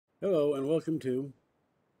Hello and welcome to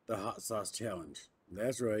the Hot Sauce Challenge.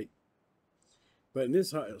 That's right. But in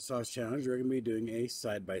this Hot Sauce Challenge, we're going to be doing a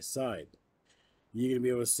side-by-side. You're going to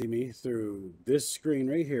be able to see me through this screen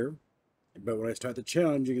right here. But when I start the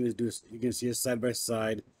challenge, you can see a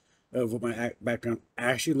side-by-side of what my background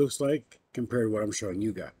actually looks like compared to what I'm showing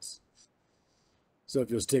you guys. So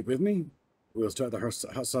if you'll stick with me, we'll start the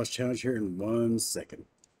Hot Sauce Challenge here in 1 second.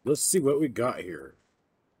 Let's see what we got here.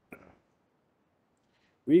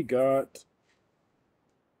 We got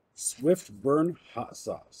Swift Burn Hot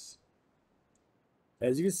Sauce.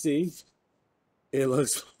 As you can see, it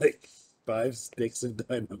looks like 5 sticks of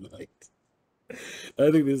dynamite.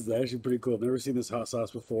 I think this is actually pretty cool. I've never seen this hot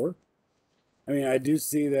sauce before. I mean, I do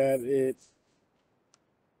see that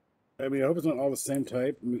I hope it's not all the same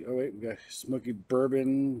type. Oh, wait, we got smoky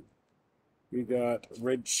bourbon. We got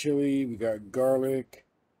red chili. We got garlic,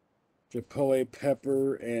 chipotle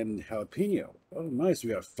pepper, and jalapeno. Oh, nice.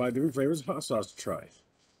 We got 5 different flavors of hot sauce to try.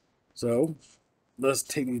 So, let's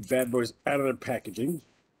take these bad boys out of their packaging.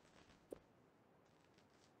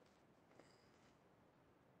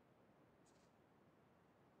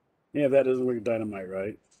 Yeah, that doesn't look like dynamite,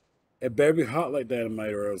 right? It better be hot like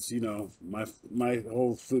dynamite, or else, my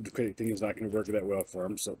whole food critic thing is not going to work that well for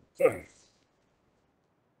them. So,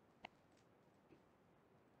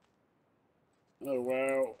 oh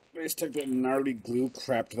wow, they stuck that gnarly glue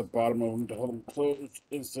crap to the bottom of them to hold them closed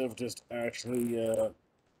instead of just actually.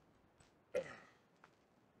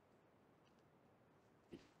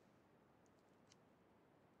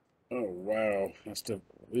 Oh wow, that stuff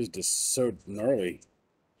is just so gnarly.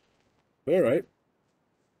 But all right.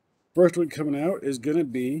 First one coming out is going to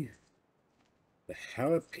be the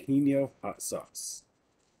jalapeno hot sauce.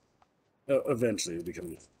 Eventually, it'll be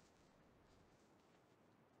coming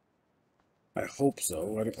out. I hope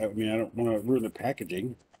so. I mean, I don't want to ruin the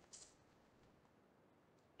packaging.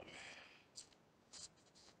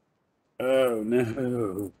 Oh,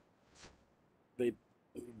 no. They...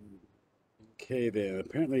 Okay, then.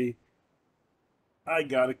 Apparently, I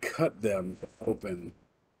gotta cut them open.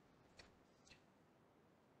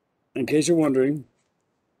 In case you're wondering,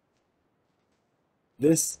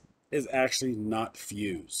 this is actually not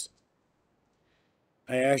fuse.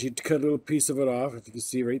 I actually cut a little piece of it off, if you can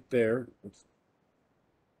see right there.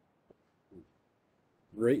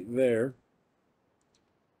 Right there.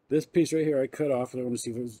 This piece right here I cut off, and I want to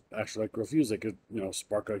see if it was actually like real fuse, like a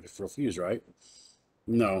spark like a real fuse, right?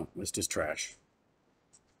 No, it's just trash.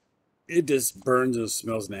 It just burns and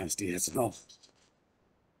smells nasty. That's all.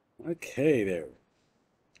 Okay, there.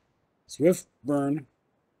 Swift Burn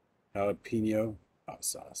jalapeno hot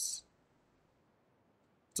sauce.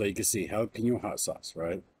 So you can see jalapeno hot sauce,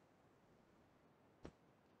 right?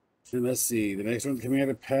 And let's see, the next one coming out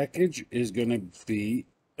of the package is going to be,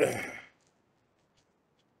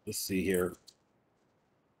 let's see here.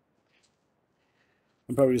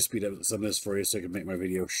 I'm probably just speed up some of this for you so I can make my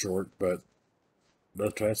video short, but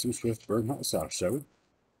let's try some Swift Burn hot sauce, shall we?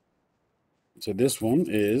 So this one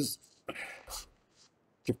is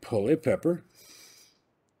chipotle pepper.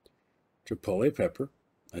 Chipotle pepper,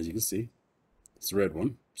 as you can see. It's a red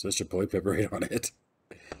one, so there's chipotle pepper right on it.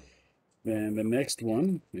 And the next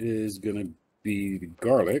one is going to be the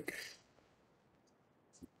garlic.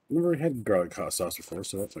 I've never had garlic hot sauce before,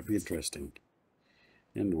 so that might be interesting.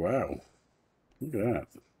 And wow, look at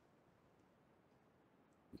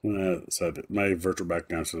that. So my virtual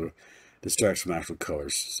background sort of distracts from actual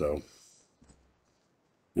colors. So,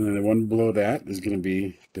 and then the one below that is going to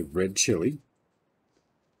be the red chili.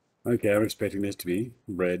 Okay, I'm expecting this to be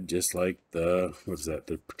red, just like the, what's that,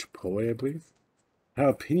 the chipotle, I believe?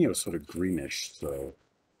 Jalapeno is sort of greenish, so,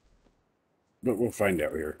 but we'll find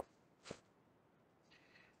out here.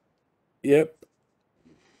 Yep,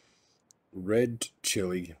 red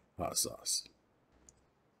chili hot sauce.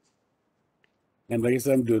 And like I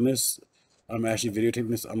said, I'm actually videotaping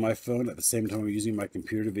this on my phone at the same time I'm using my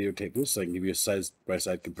computer to videotape this, so I can give you a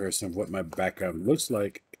side-by-side comparison of what my background looks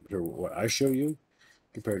like compared to what I show you,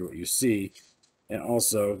 compared to what you see, and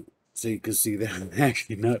also so you can see that I'm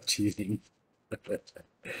actually not cheating.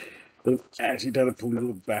 I'm actually trying to pull these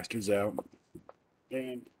little bastards out.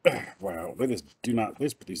 And wow, they just do not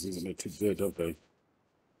put these things in there too good, don't they?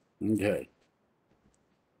 Okay.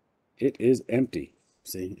 It is empty.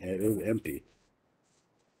 See, it is empty.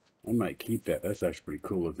 I might keep that. That's actually pretty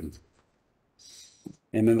cool looking.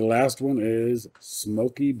 And then the last one is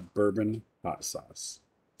smoky bourbon hot sauce.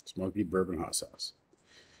 Smoky bourbon hot sauce.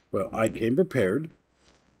 Well, I came prepared.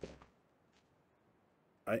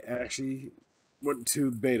 I actually went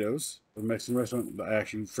to Beto's, a Mexican restaurant that I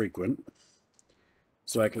actually frequent,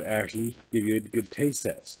 so I could actually give you a good taste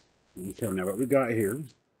test. Okay, now what we got here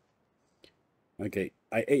Okay,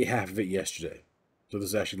 I ate half of it yesterday. So this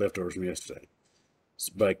is actually leftovers from yesterday.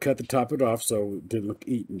 But I cut the top of it off so it didn't look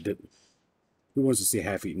eaten. Who wants to see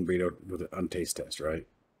half-eaten burrito with an untaste test, right?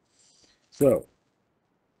 So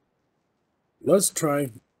let's try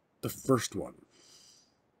the first one.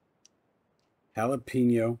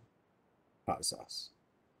 Jalapeno hot sauce.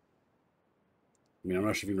 I mean, I'm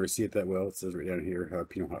not sure if you can really see it that well. It says right down here,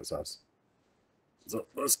 jalapeno hot sauce. So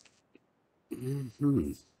let's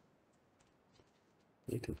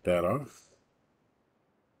take that off.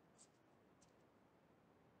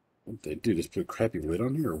 What they do? Just put a crappy lid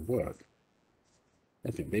on here or what?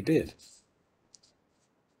 I think they did.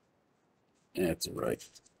 That's all right.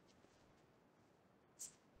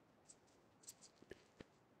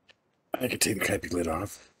 I could take the crappy lid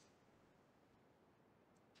off.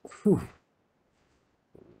 Whew.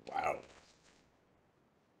 Wow.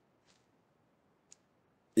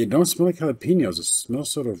 It don't smell like jalapenos. It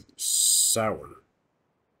smells sort of sour.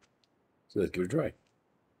 So let's give it a try.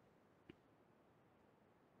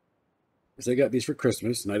 So I got these for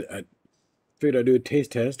Christmas, and I figured I'd do a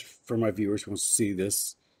taste test for my viewers who want to see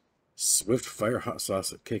this Swift Fire hot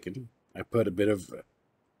sauce at kicking. I put a bit of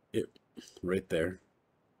it right there.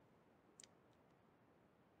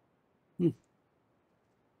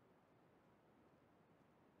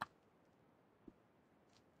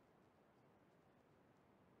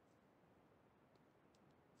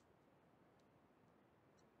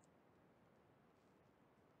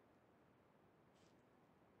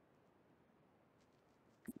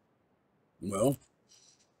 Well,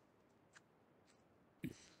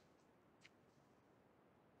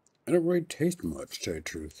 I don't really taste much, to tell you the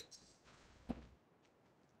truth. I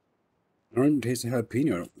don't even taste the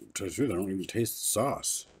jalapeno. To tell you the truth, I don't even taste the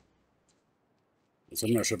sauce. So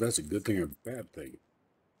I'm not sure if that's a good thing or a bad thing.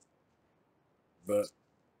 But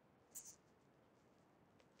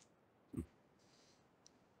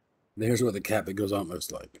here's what the cap that goes on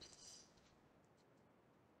looks like.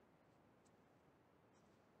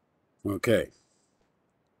 Okay.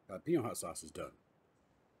 Jalapeno hot sauce is done.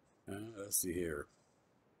 Let's see here.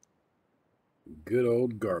 Good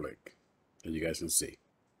old garlic, as you guys can see.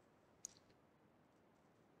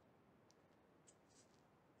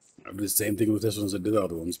 I do the same thing with this one as I did the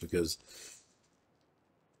other ones because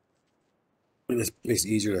it makes it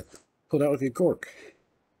easier to pull it out with your cork.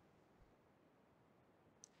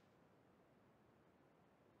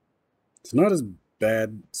 It's not as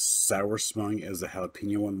bad sour smelling as the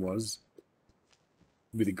jalapeno one was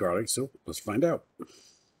with the garlic, so let's find out.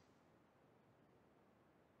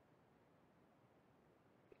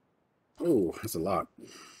 Oh, that's a lot.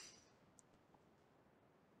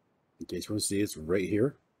 In case you want to see, it's right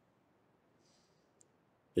here.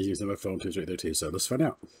 As you can see, my phone too is right there too, so let's find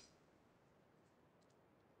out.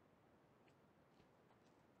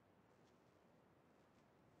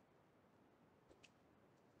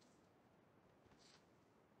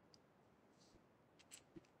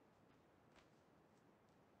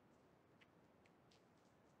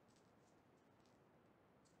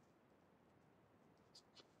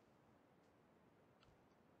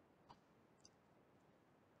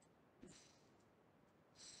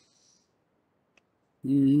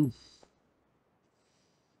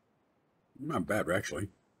 Not bad, actually.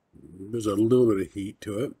 There's a little bit of heat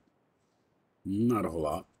to it. Not a whole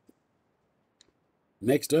lot.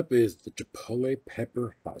 Next up is the Chipotle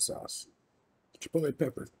pepper hot sauce. Chipotle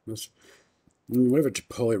pepper. We have a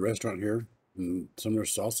Chipotle restaurant here, and some of their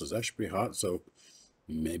sauce is actually pretty hot, so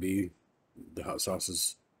maybe the hot sauce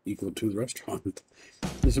is equal to the restaurant.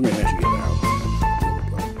 This is something I should get out.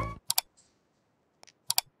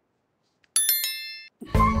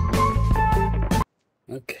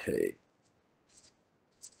 Okay.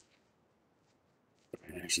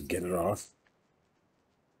 I should get it off.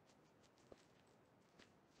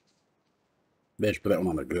 Bitch, put that one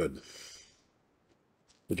on the good.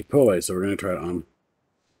 The Chipotle, so we're going to try it on.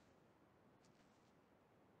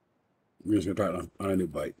 We're just going to try it on a new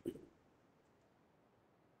bite.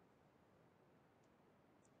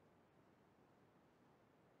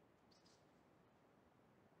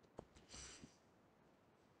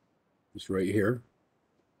 It's right here.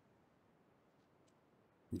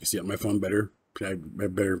 You can see it on my phone better. I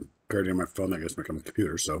have better clarity on my phone, I guess, on my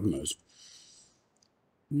computer, so who knows.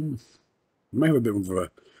 Might have a bit of a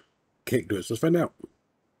kick to it, so let's find out.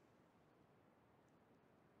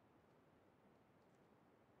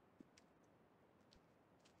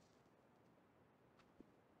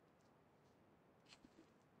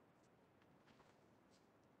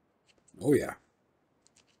 Oh, yeah.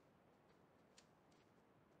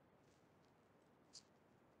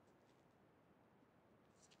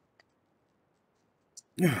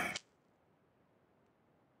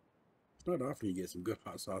 Not often you get some good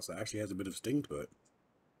hot sauce that actually has a bit of sting to it.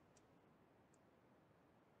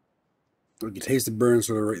 You can taste the burn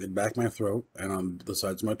sort of right in the back of my throat and on the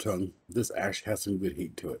sides of my tongue. This actually has some good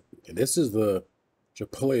heat to it. And this is the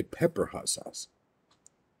Chipotle pepper hot sauce.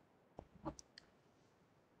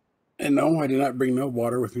 And no, I did not bring no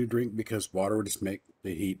water with me to drink because water would just make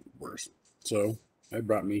the heat worse. So I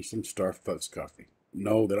brought me some Starbucks coffee.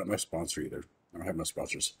 No, they're not my sponsor either. I don't have no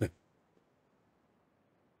sponsors.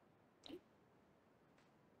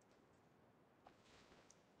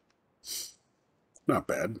 Not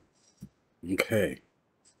bad. Okay.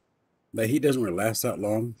 The heat doesn't really last that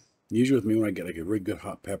long. Usually with me, when I get like a really good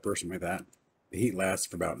hot pepper or something like that, the heat lasts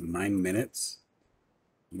for about 9 minutes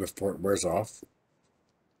before it wears off.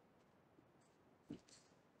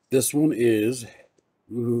 This one is,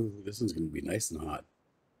 ooh, this one's going to be nice and hot.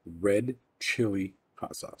 Red chili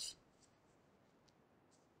hot sauce.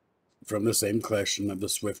 From the same collection of the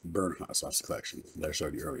Swift Burn hot sauce collection that I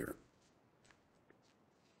showed you earlier.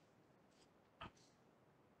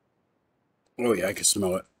 Oh yeah, I can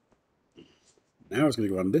smell it. Now it's going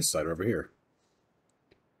to go on this side over here.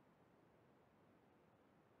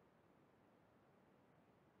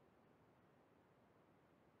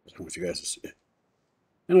 I want you guys to see it.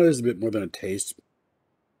 I know there's a bit more than a taste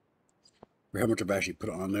for how much I've actually put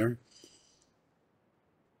on there,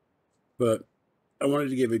 but I wanted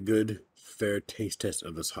to give a good, fair taste test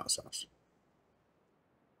of this hot sauce.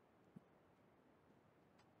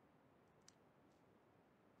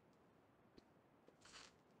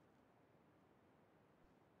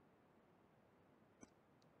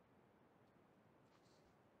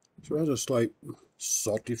 So it has a slight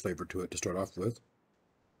salty flavor to it to start off with.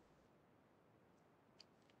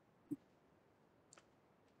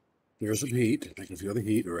 There's some heat. I can feel the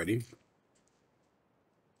heat already.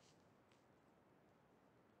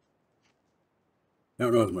 I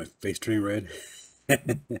don't know if my face turning red.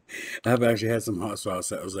 I've actually had some hot sauce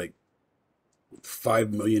that was like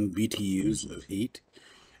 5 million BTUs of heat.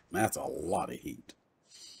 That's a lot of heat.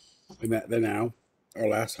 And then now, our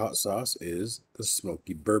last hot sauce is the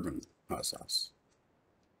smoky bourbon hot sauce.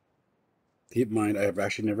 Keep in mind, I have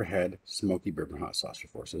actually never had smoky bourbon hot sauce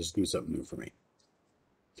before, so this is going to be something new for me.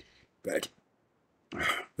 But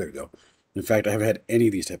there we go. In fact, I haven't had any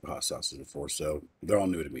of these type of hot sauces before, so they're all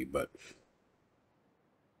new to me. But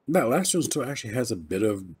that last one still actually has a bit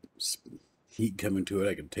of heat coming to it.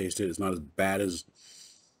 I can taste it. It's not as bad as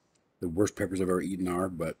the worst peppers I've ever eaten are,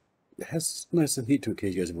 but it has nice heat to it in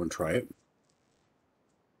case you guys want to try it.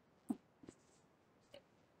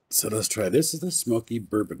 So let's try this. Is the smoky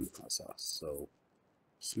bourbon hot sauce. So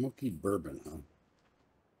smoky bourbon, huh?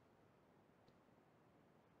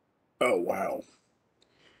 Oh wow.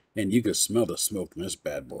 And you can smell the smoke in this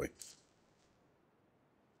bad boy.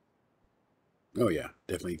 Oh yeah,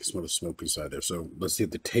 definitely you can smell the smoke inside there. So let's see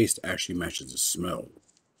if the taste actually matches the smell.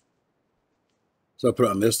 So I'll put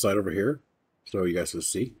it on this side over here so you guys can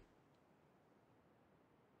see.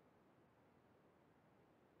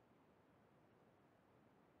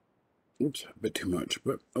 Oops, a bit too much,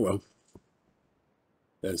 but oh well.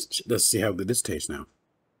 Let's see how good this tastes now.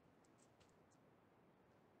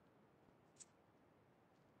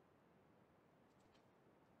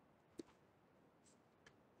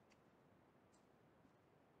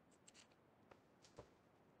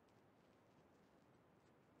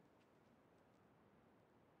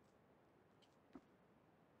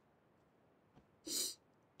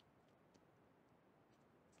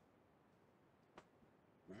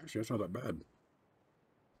 Actually, that's not that bad.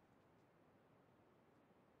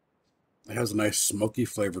 It has a nice smoky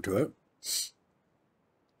flavor to it.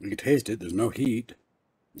 You can taste it. There's no heat.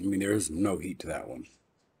 I mean, there is no heat to that one.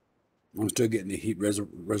 I'm still getting the heat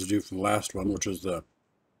residue from the last one, which was the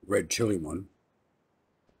red chili one.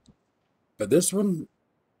 But this one,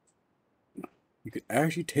 you can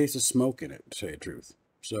actually taste the smoke in it, to say the truth.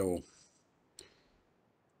 So,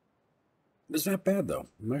 it's not bad, though.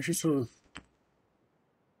 I'm actually sort of...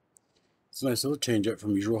 It's a nice little change up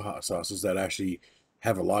from usual hot sauces that actually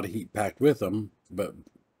have a lot of heat packed with them, but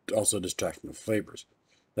also distract from the flavors.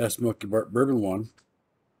 That smoky bourbon one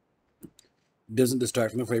doesn't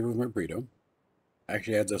distract from the flavor of my burrito.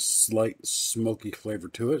 Actually adds a slight smoky flavor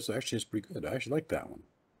to it, so actually it's pretty good. I actually like that one.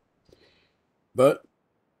 But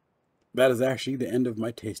that is actually the end of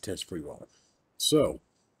my taste test for you all. So,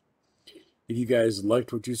 if you guys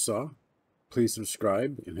liked what you saw, please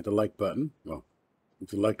subscribe and hit the like button. Well,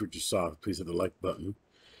 if you liked what you saw, please hit the like button.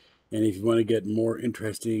 And if you want to get more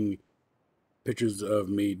interesting pictures of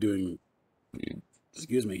me doing,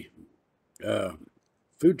 excuse me,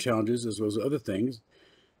 food challenges as well as other things,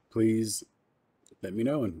 please let me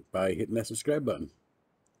know and by hitting that subscribe button.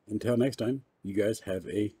 until next time, you guys have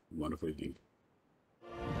a wonderful evening.